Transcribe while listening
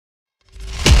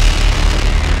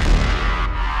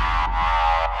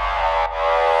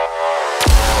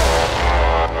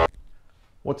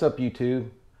What's up, YouTube?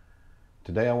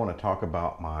 Today I want to talk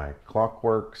about my Klock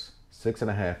Werks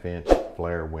 6.5-inch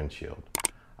flare windshield.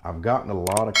 I've gotten a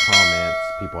lot of comments,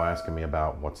 people asking me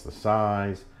about what's the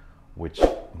size, which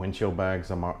windshield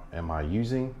bags am I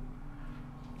using,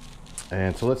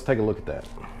 and so let's take a look at that.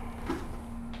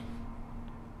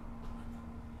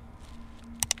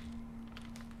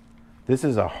 This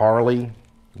is a Harley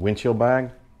windshield bag.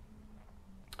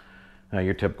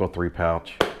 Your typical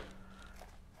 3-pouch.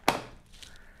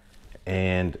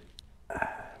 And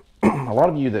a lot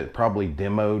of you that probably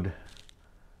demoed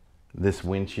this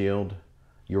windshield,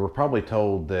 you were probably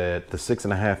told that the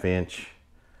 6.5-inch,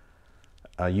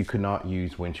 you could not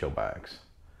use windshield bags.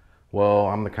 Well,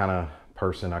 I'm the kind of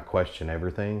person, I question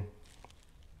everything.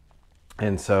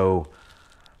 And so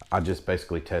I just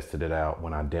basically tested it out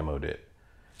when I demoed it.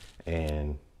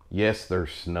 And yes, they're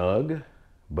snug,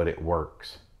 but it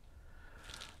works.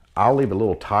 I'll leave a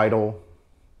little title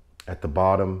at the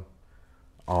bottom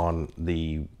on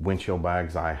the windshield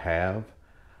bags I have.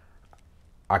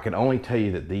 I can only tell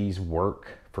you that these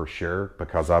work for sure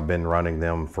because I've been running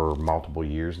them for multiple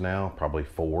years now, probably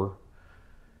 4.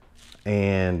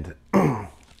 And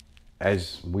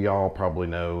as we all probably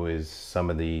know, is some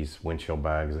of these windshield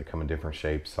bags that come in different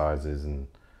shapes, sizes, and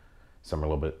some are a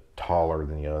little bit taller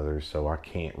than the others, so I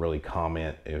can't really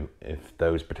comment if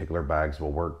those particular bags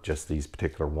will work, just these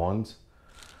particular ones.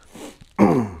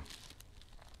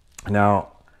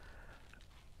 Now,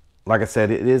 like I said,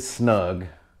 it is snug,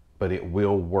 but it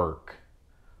will work.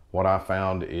 What I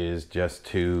found is just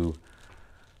to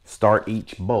start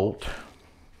each bolt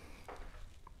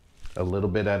a little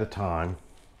bit at a time.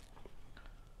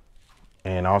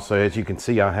 And also, as you can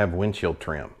see, I have windshield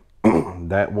trim.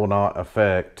 That will not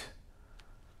affect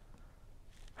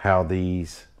how the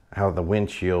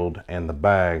windshield and the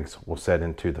bags will set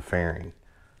into the fairing.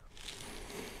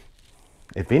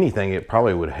 If anything, it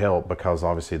probably would help because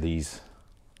obviously these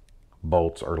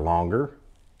bolts are longer,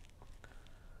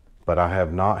 but I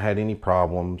have not had any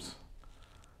problems.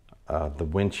 The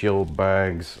windshield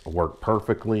bags work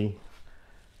perfectly.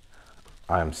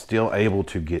 I am still able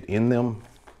to get in them.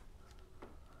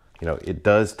 You know, it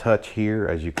does touch here,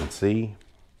 as you can see,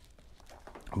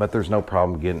 but there's no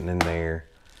problem getting in there.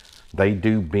 They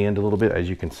do bend a little bit. As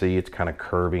you can see, it's kind of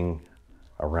curving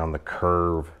around the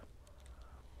curve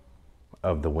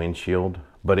of the windshield,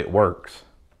 but it works,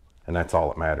 and that's all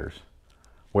that matters.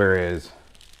 Whereas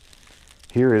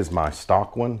here is my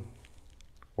stock one,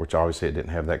 which obviously it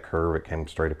didn't have that curve, it came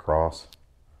straight across.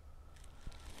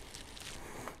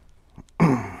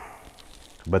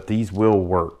 But these will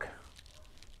work.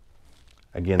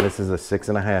 Again, this is a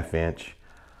 6.5-inch.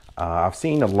 I've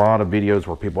seen a lot of videos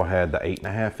where people had the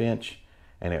 8.5-inch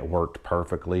and it worked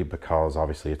perfectly because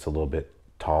obviously it's a little bit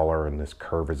taller and this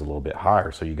curve is a little bit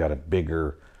higher, so you got a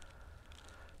bigger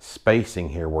spacing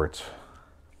here where it's,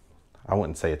 I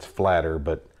wouldn't say it's flatter,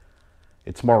 but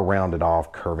it's more rounded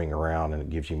off, curving around, and it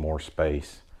gives you more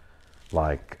space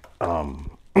like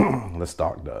the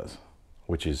stock does,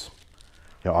 which is,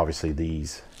 you know, obviously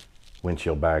these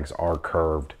windshield bags are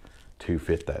curved to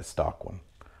fit that stock one.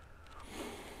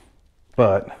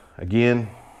 But again,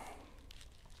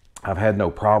 I've had no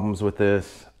problems with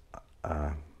this.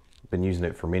 Been using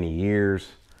it for many years.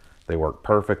 They work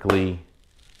perfectly.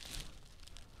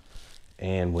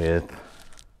 And with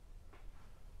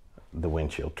the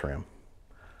windshield trim.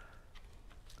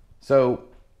 So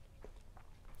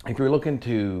if you're looking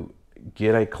to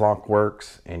get a Klock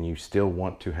Werks and you still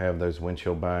want to have those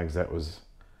windshield bags, that was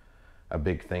a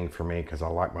big thing for me because I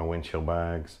like my windshield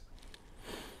bags.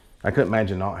 I couldn't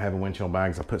imagine not having windshield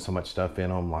bags. I put so much stuff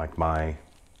in them, like my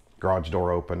garage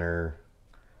door opener,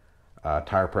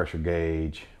 tire pressure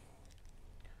gauge,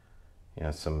 you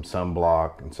know, some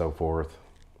sunblock and so forth.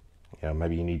 You know,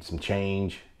 maybe you need some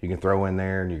change you can throw in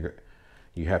there, and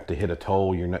you have to hit a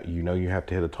toll. You know you have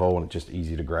to hit a toll, and it's just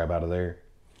easy to grab out of there.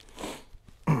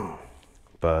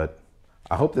 But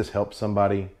I hope this helps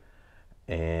somebody,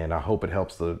 and I hope it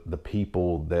helps the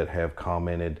people that have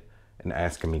commented and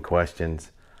asking me questions.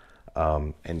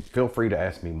 And feel free to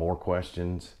ask me more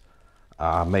questions.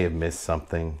 I may have missed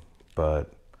something,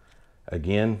 but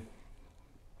again,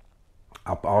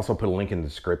 I'll also put a link in the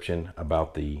description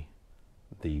about the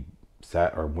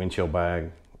windshield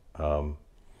bag,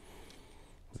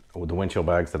 with the windshield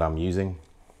bags that I'm using.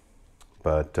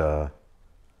 But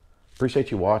appreciate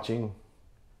you watching.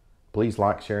 Please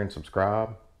like, share, and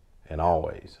subscribe, and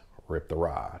always rip the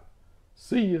ride.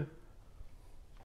 See ya.